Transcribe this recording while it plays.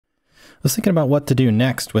was thinking about what to do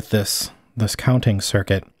next with this counting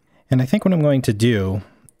circuit, and I think what I'm going to do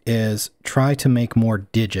is try to make more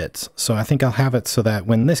digits. So I think I'll have it so that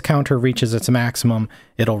when this counter reaches its maximum,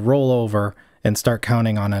 it'll roll over and start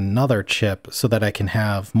counting on another chip so that I can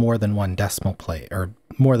have more than one decimal place, or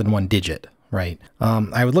more than one digit, right?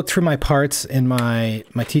 I would look through my parts in my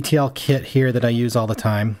TTL kit here that I use all the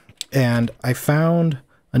time, and I found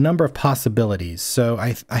a number of possibilities. So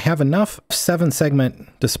I have enough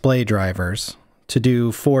 7-segment display drivers to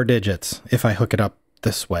do 4 digits if I hook it up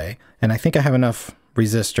this way. And I think I have enough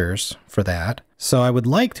resistors for that. So I would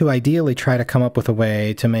like to ideally try to come up with a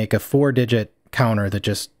way to make a 4-digit counter that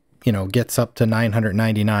just, you know, gets up to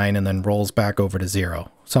 999 and then rolls back over to 0,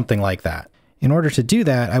 something like that. In order to do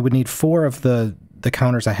that, I would need 4 of the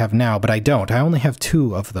counters I have now, but I don't. I only have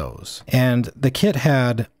 2 of those. And the kit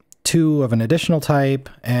had 2 of an additional type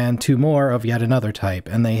and 2 more of yet another type,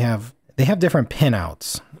 and they have different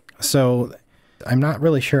pinouts. So I'm not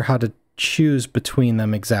really sure how to choose between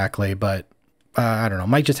them exactly, but I don't know,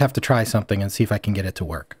 might just have to try something and see if I can get it to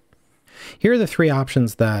work. Here are the 3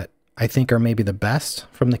 options that I think are maybe the best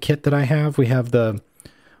from the kit that I have. We have the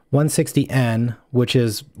 160N, which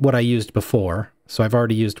is what I used before, so I've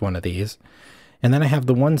already used one of these. And then I have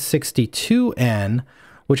the 162N,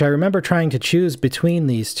 which I remember trying to choose between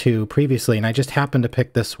these two previously, and I just happened to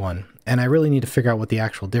pick this one. And I really need to figure out what the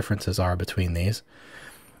actual differences are between these.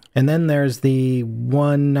 And then there's the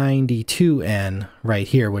 192N right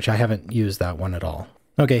here, which I haven't used that one at all.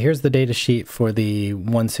 Okay, here's the data sheet for the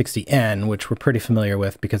 160N, which we're pretty familiar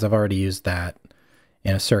with because I've already used that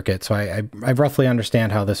in a circuit. So I roughly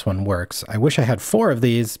understand how this one works. I wish I had 4 of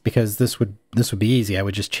these because this would be easy. I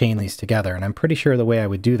would just chain these together. And I'm pretty sure the way I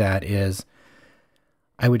would do that is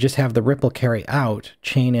I would just have the ripple carry out,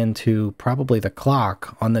 chain into probably the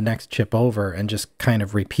clock on the next chip over, and just kind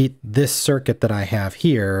of repeat this circuit that I have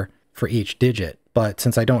here for each digit. But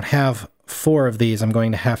since I don't have 4 of these, I'm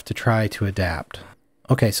going to have to try to adapt.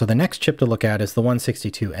 Okay, so the next chip to look at is the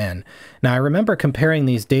 162N. Now I remember comparing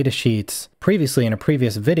these data sheets previously in a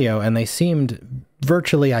previous video, and they seemed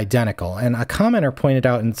virtually identical. And a commenter pointed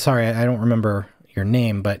out, and sorry, I don't remember your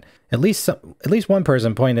name, but at least one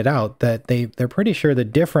person pointed out that they're pretty sure the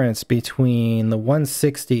difference between the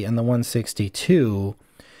 160 and the 162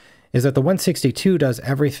 is that the 162 does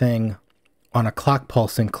everything on a clock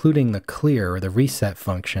pulse, including the clear, or the reset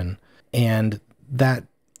function. And that,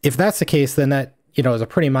 if that's the case, then that, you know, is a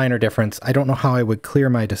pretty minor difference. I don't know how I would clear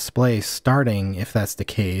my display starting if that's the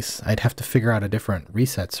case. I'd have to figure out a different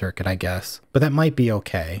reset circuit, I guess, but that might be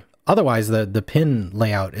okay. Otherwise, the pin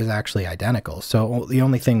layout is actually identical. So the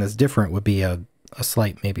only thing that's different would be a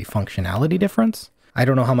slight maybe functionality difference. I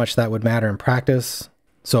don't know how much that would matter in practice.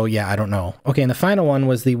 So yeah, I don't know. Okay, and the final one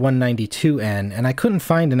was the 192N, and I couldn't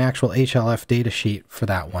find an actual HLF data sheet for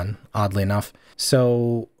that one, oddly enough.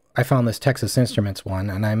 So I found this Texas Instruments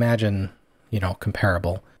one, and I imagine, you know,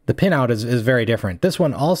 comparable. The pinout is very different. This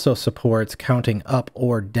one also supports counting up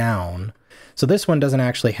or down. So this one doesn't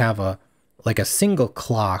actually have a single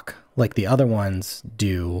clock like the other ones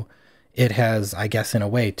do. It has, I guess, in a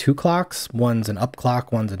way, 2 clocks. One's an up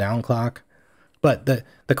clock, one's a down clock. But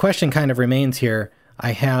the question kind of remains here.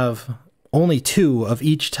 I have only 2 of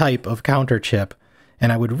each type of counter chip,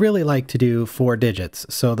 and I would really like to do 4 digits.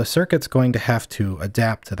 So the circuit's going to have to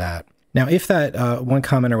adapt to that. Now, if that one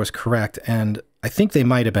commenter was correct, and I think they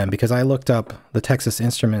might have been, because I looked up the Texas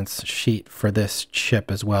Instruments sheet for this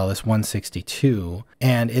chip as well, this 162,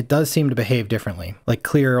 and it does seem to behave differently. Like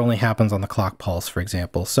clear only happens on the clock pulse, for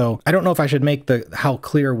example. So I don't know if I should make how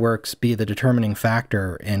clear works be the determining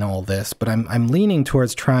factor in all this, but I'm leaning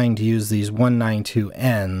towards trying to use these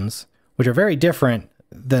 192Ns, which are very different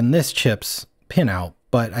than this chip's pinout,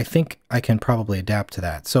 but I think I can probably adapt to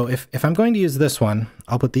that. So if I'm going to use this one,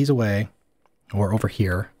 I'll put these away, or over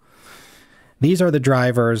here. These are the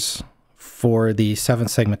drivers for the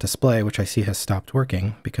 7-segment display, which I see has stopped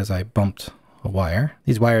working because I bumped a wire.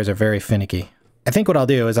 These wires are very finicky. I think what I'll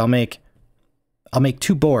do is I'll make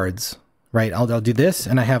 2 boards, right? I'll do this,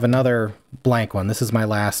 and I have another blank one. This is my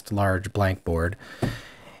last large blank board.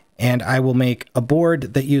 And I will make a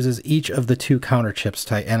board that uses each of the 2 counter chips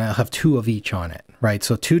type, and I'll have 2 of each on it, right?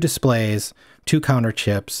 So 2 displays, 2 counter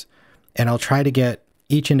chips, and I'll try to get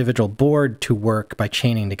each individual board to work by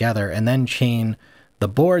chaining together, and then chain the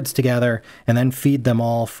boards together, and then feed them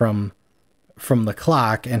all from the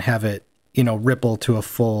clock and have it, you know, ripple to a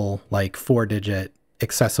full, like, 4-digit,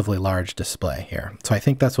 excessively large display here. So I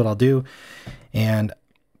think that's what I'll do, and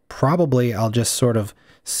probably I'll just sort of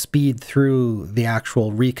speed through the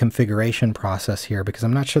actual reconfiguration process here, because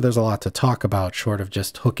I'm not sure there's a lot to talk about short of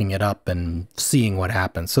just hooking it up and seeing what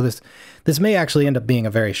happens. So this may actually end up being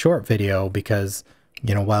a very short video because,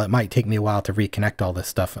 you know, while it might take me a while to reconnect all this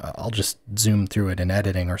stuff, I'll just zoom through it in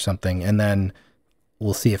editing or something, and then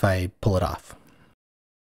we'll see if I pull it off.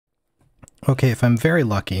 Okay, if I'm very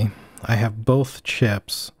lucky, I have both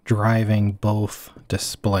chips driving both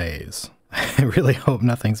displays. I really hope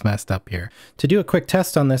nothing's messed up here. To do a quick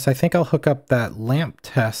test on this, I think I'll hook up that lamp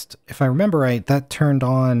test. If I remember right, that turned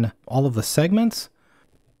on all of the segments.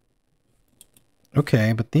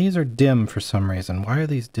 Okay, but these are dim for some reason. Why are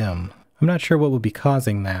these dim? I'm not sure what would be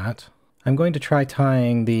causing that. I'm going to try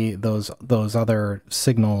tying those other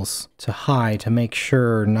signals to high to make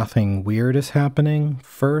sure nothing weird is happening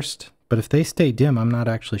first. But if they stay dim, I'm not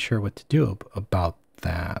actually sure what to do about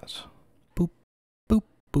that. Boop, boop,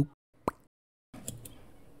 boop.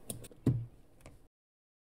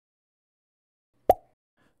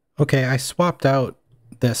 Okay, I swapped out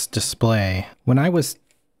this display. When I was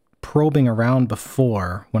probing around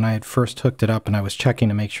before, when I had first hooked it up and I was checking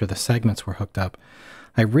to make sure the segments were hooked up,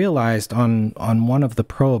 I realized on one of the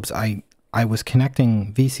probes, I was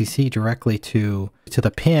connecting VCC directly to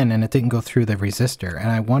the pin and it didn't go through the resistor.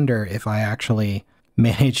 And I wonder if I actually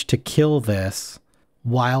managed to kill this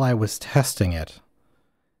while I was testing it.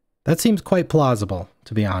 That seems quite plausible,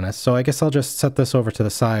 to be honest. So I guess I'll just set this over to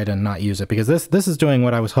the side and not use it, because this is doing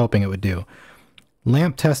what I was hoping it would do.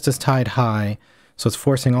 Lamp test is tied high, so it's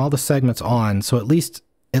forcing all the segments on. So at least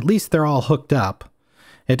they're all hooked up.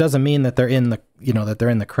 It doesn't mean that they're in the, you know, that they're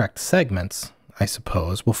in the correct segments, I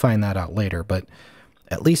suppose. We'll find that out later, but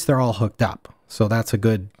at least they're all hooked up. So that's a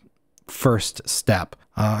good first step.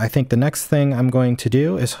 I think the next thing I'm going to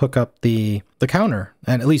do is hook up the counter,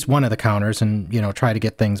 and at least one of the counters, and, you know, try to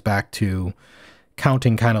get things back to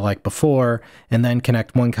counting kind of like before, and then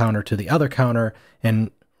connect one counter to the other counter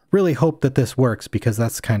and really hope that this works, because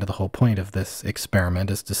that's kind of the whole point of this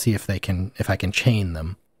experiment, is to see if I can chain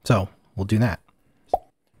them. So we'll do that.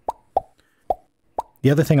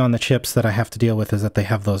 The other thing on the chips that I have to deal with is that they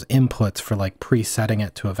have those inputs for like presetting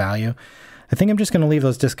it to a value. I think I'm just going to leave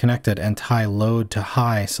those disconnected and tie load to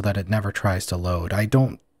high so that it never tries to load. I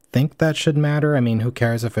don't think that should matter. I mean, who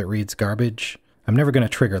cares if it reads garbage? I'm never going to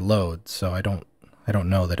trigger load, so I don't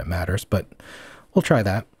know that it matters, but we'll try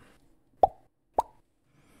that.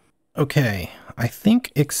 Okay, I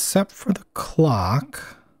think except for the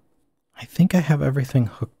clock, I think I have everything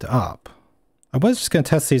hooked up. I was just going to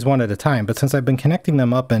test these one at a time, but since I've been connecting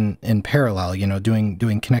them up in parallel, you know,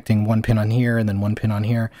 connecting one pin on here and then one pin on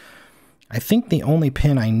here, I think the only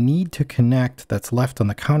pin I need to connect that's left on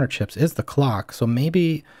the counter chips is the clock. So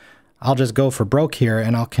maybe I'll just go for broke here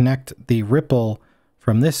and I'll connect the ripple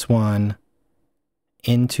from this one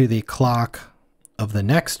into the clock of the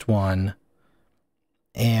next one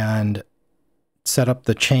and set up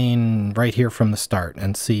the chain right here from the start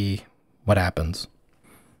and see what happens.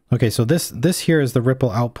 Okay, so this here is the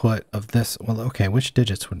ripple output of this. Well, okay, which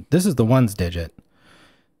digits would... This is the ones digit.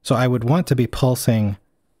 So I would want to be pulsing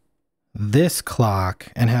this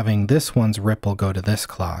clock and having this one's ripple go to this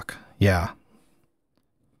clock. Yeah.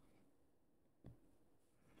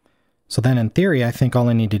 So then in theory, I think all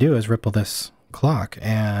I need to do is ripple this clock,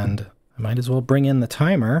 and I might as well bring in the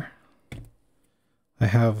timer. I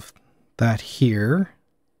have that here.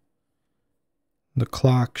 The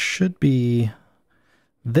clock should be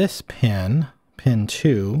this pin, pin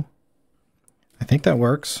 2. I think that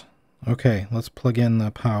works. Okay, let's plug in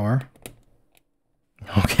the power.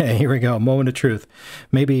 Okay, here we go. Moment of truth.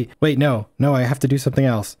 Maybe, wait, no, I have to do something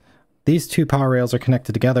else. These two power rails are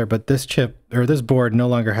connected together, but this chip, or this board, no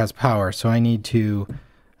longer has power, so I need to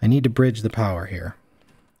bridge the power here.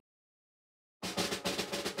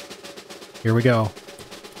 Here we go.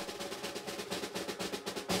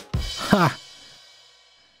 Ha!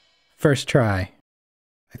 First try.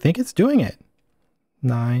 I think it's doing it.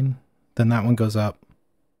 9, then that one goes up.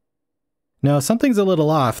 No, something's a little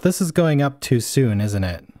off. This is going up too soon, isn't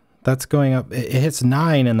it? That's going up. It hits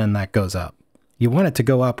 9 and then that goes up. You want it to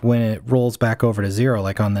go up when it rolls back over to 0,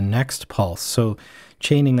 like on the next pulse. So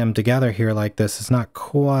chaining them together here like this is not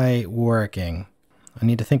quite working. I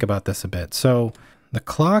need to think about this a bit. So the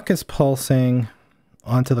clock is pulsing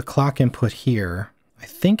onto the clock input here. I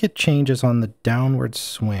think it changes on the downward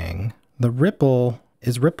swing. The ripple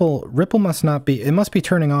must not be, it must be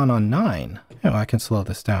turning on 9. Oh, I can slow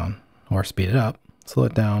this down or speed it up. Slow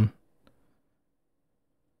it down.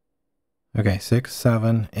 Okay, 6,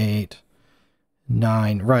 7, 8,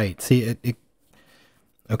 9. Right. See,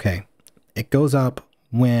 okay. It goes up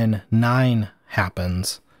when 9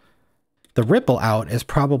 happens. The ripple out is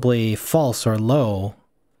probably false or low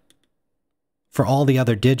for all the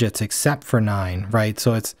other digits except for 9, right?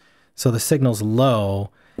 So the signal's low,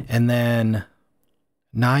 and then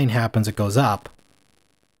 9 happens, it goes up.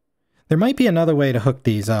 There might be another way to hook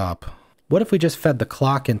these up. What if we just fed the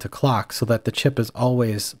clock into clock so that the chip is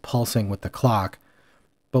always pulsing with the clock,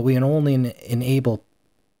 but we only enable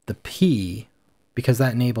the P because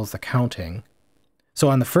that enables the counting. So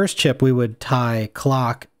on the first chip, we would tie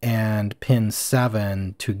clock and pin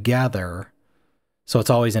 7 together, so it's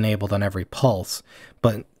always enabled on every pulse.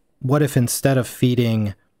 But what if instead of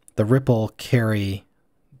feeding the ripple carry,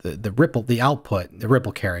 the output, the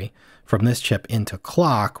ripple carry from this chip into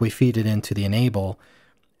clock, we feed it into the enable,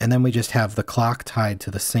 and then we just have the clock tied to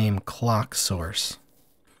the same clock source.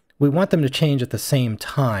 We want them to change at the same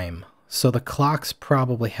time, so the clocks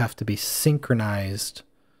probably have to be synchronized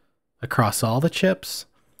across all the chips,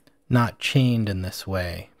 not chained in this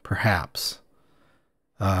way, perhaps.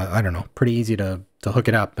 I don't know, pretty easy to hook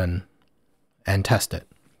it up and test it.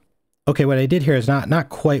 Okay, what I did here is not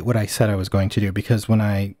quite what I said I was going to do, because when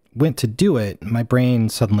I went to do it, my brain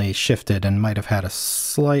suddenly shifted and might have had a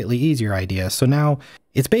slightly easier idea. So now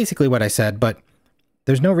it's basically what I said, but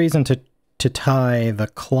there's no reason to tie the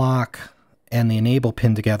clock and the enable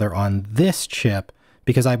pin together on this chip,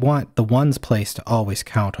 because I want the ones place to always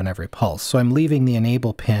count on every pulse. So I'm leaving the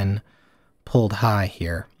enable pin pulled high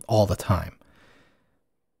here all the time.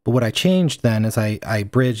 But what I changed then is I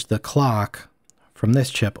bridged the clock from this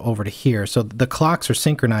chip over to here. So the clocks are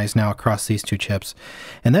synchronized now across these two chips.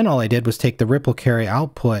 And then all I did was take the ripple carry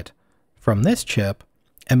output from this chip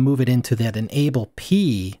and move it into that enable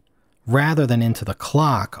P rather than into the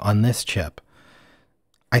clock on this chip.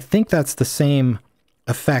 I think that's the same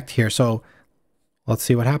effect here. So let's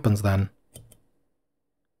see what happens then.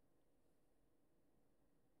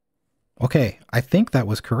 Okay, I think that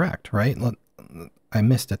was correct, right? I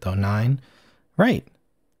missed it though, 9. Right.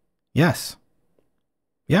 Yes.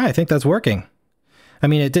 Yeah, I think that's working. I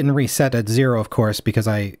mean, it didn't reset at 0, of course, because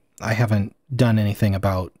I haven't done anything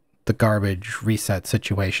about the garbage reset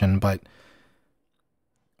situation, but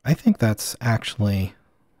I think that's actually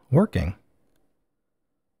working.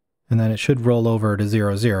 And then it should roll over to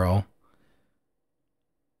 0, 0.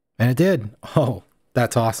 And it did. Oh,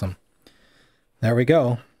 that's awesome. There we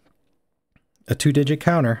go. A 2-digit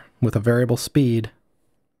counter with a variable speed.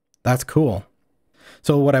 That's cool.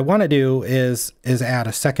 So what I want to do is add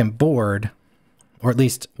a second board, or at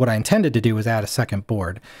least what I intended to do was add a second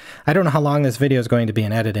board. I don't know how long this video is going to be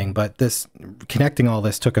in editing, but connecting all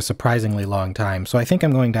this took a surprisingly long time. So I think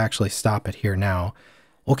I'm going to actually stop it here now.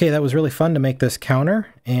 Okay, that was really fun to make this counter,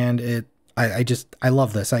 and I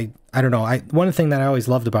love this. I don't know. One thing that I always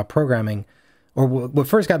loved about programming, or what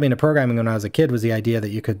first got me into programming when I was a kid, was the idea that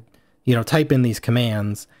you could, type in these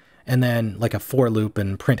commands and then like a for loop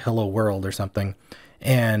and print hello world or something.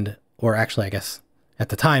 Or actually, I guess at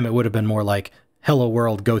the time it would have been more like hello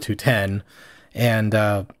world go to 10. And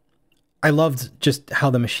I loved just how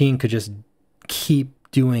the machine could just keep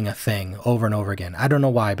doing a thing over and over again. I don't know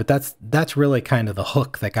why, but that's really kind of the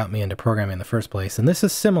hook that got me into programming in the first place. And this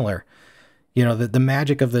is similar. The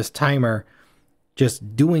magic of this timer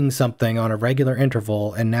just doing something on a regular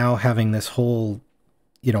interval and now having this whole,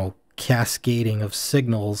 cascading of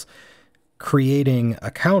signals creating a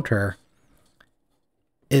counter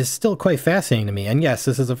is still quite fascinating to me. And yes,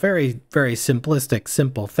 this is a very, very simplistic,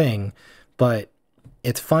 simple thing, but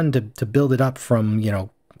it's fun to build it up from,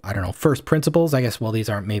 I don't know, first principles. I guess, well, these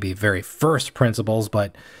aren't maybe very first principles,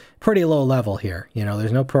 but pretty low level here.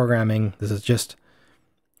 There's no programming. This is just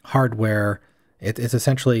hardware. It's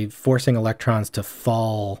essentially forcing electrons to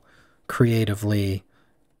fall creatively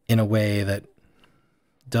in a way that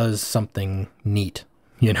does something neat.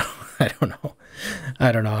 I don't know.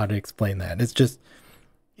 I don't know how to explain that. It's just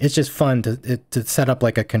fun to set up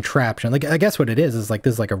like a contraption. Like, I guess what it is like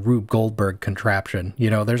this is like a Rube Goldberg contraption.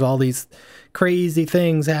 There's all these crazy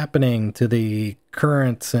things happening to the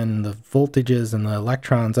currents and the voltages and the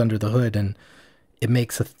electrons under the hood, and it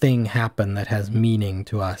makes a thing happen that has meaning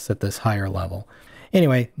to us at this higher level.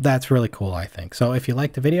 Anyway, that's really cool, I think. So if you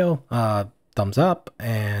liked the video, thumbs up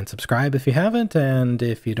and subscribe if you haven't. And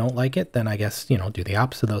if you don't like it, then I guess, do the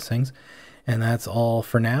opposite of those things. And that's all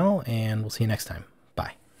for now, and we'll see you next time.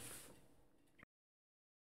 Bye.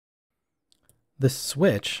 This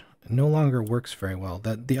switch no longer works very well.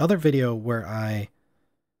 The other video where I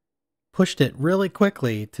pushed it really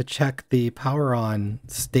quickly to check the power on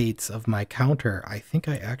states of my counter, I think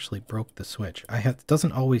I actually broke the switch. It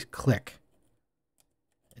doesn't always click.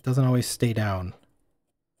 It doesn't always stay down.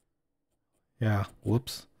 Yeah,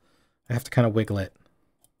 whoops. I have to kind of wiggle it.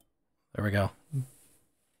 There we go.